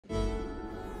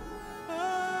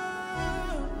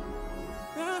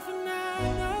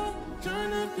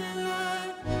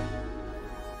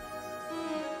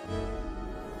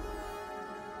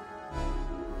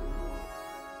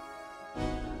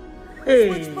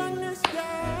Hey,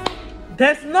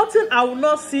 there's nothing I will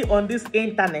not see on this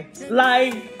internet.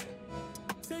 Like,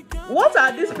 what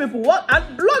are these people? What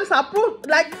and blogs are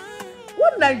like?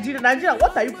 What Nigeria?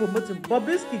 What are you promoting?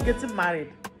 Bobrisky getting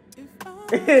married.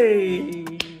 Hey,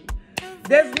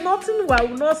 there's nothing I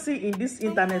will not see in this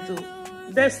internet.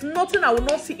 There's nothing I will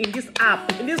not see in this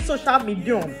app, in this social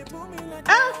medium.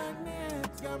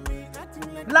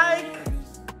 Like,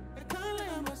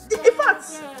 in fact,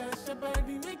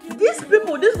 these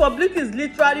people, this public is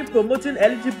literally promoting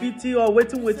LGBT or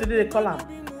waiting they call them.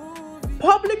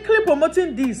 Publicly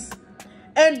promoting this.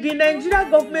 And the Nigerian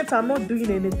government are not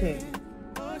doing anything.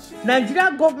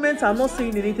 Nigerian government are not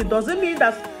saying anything. Doesn't mean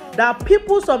that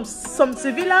people, some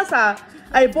civilians are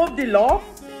above the law.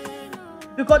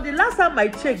 Because the last time I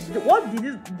checked, what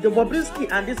did the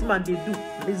Bobrisky and this man they do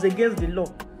is against the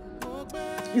law.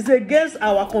 It's against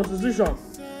our constitution.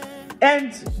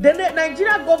 And the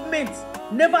Nigerian government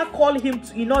never called him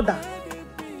in order.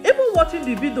 Even watching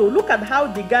the video, look at how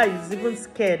the guy is even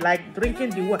scared, like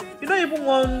drinking the wine. You don't even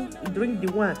want to drink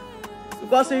the wine.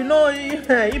 Because you know,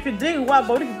 if you drink wine,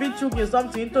 but if you be choking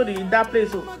something into that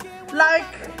place, so, like,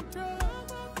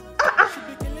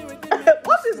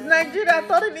 what is Nigeria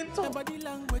turning into?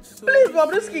 Please,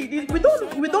 Bobrisky,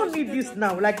 we don't need this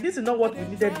now. Like, this is not what we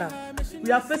needed now.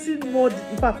 We are facing more,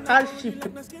 in fact, hardship.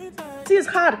 It is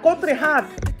hard, country hard.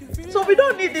 So we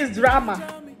don't need this drama.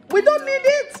 We don't need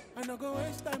it.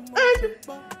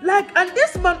 And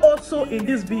this man also in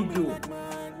this video,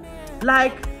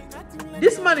 like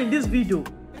this man in this video,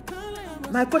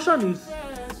 my question is,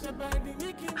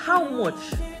 how much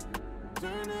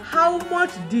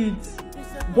did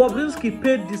Bobrisky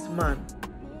pay this man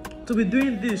to be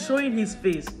doing this, showing his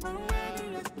face?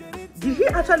 Did he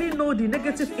actually know the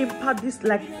negative impact this,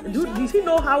 like, did he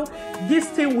know how this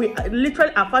thing will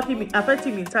literally affect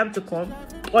him in time to come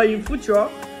or in future?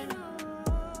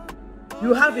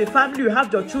 You have a family, you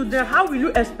have your children. How will you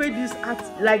explain this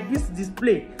at like this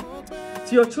display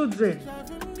to your children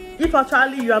if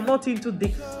actually you are not into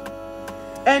this?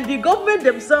 And the government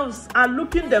themselves are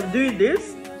looking them doing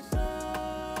this,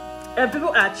 and people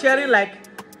are cheering like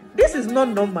this is not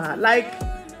normal. Like,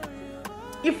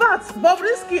 in fact,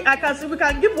 Bobrisky, I can see we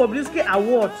can give Bobrisky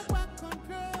award.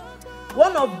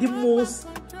 One of the most,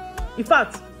 in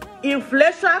fact,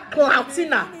 influential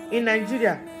cloutina in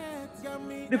Nigeria.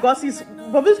 Because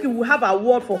Bobrisky will have an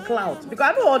award for clout.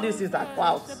 Because I know all this is that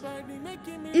clout.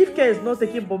 If K is not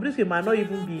taking, Bobrisky might not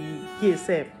even be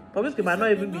KSF. Bobrisky might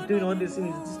not even be doing all these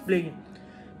things he's displaying.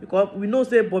 Because we know,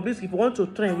 say, Bobrisky, if you want to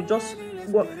train, we just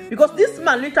work. Because this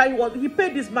man literally, he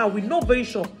paid this man, we know very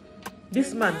sure.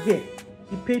 This man here,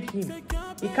 he paid him.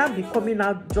 He can't be coming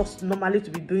out just normally to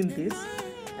be doing this.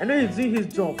 I know he's doing his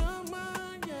job.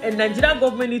 And Nigerian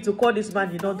government need to call this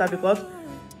man in order, because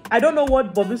I don't know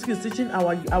what Bobrisky is teaching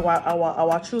our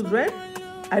children.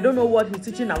 I don't know what he's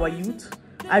teaching our youth.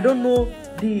 I don't know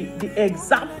the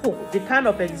example, the kind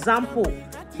of example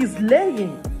he's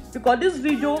laying. Because this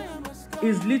video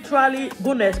is literally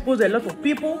going to expose a lot of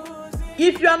people.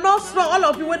 If you are not strong, all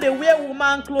of you when they wear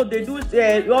woman clothes, they do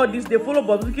all this, they follow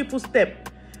Bobrisky footsteps.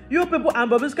 You people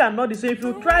and Bobrisky are not the same. If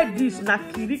you try this, na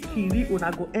kiri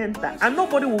una go enter, and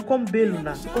nobody will come bail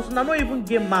una because una not even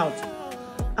get mouth.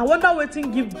 I wonder what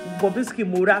thing give Bobrisky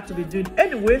morale to be doing.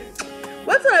 Anyway,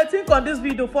 what do I think on this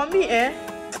video? For me,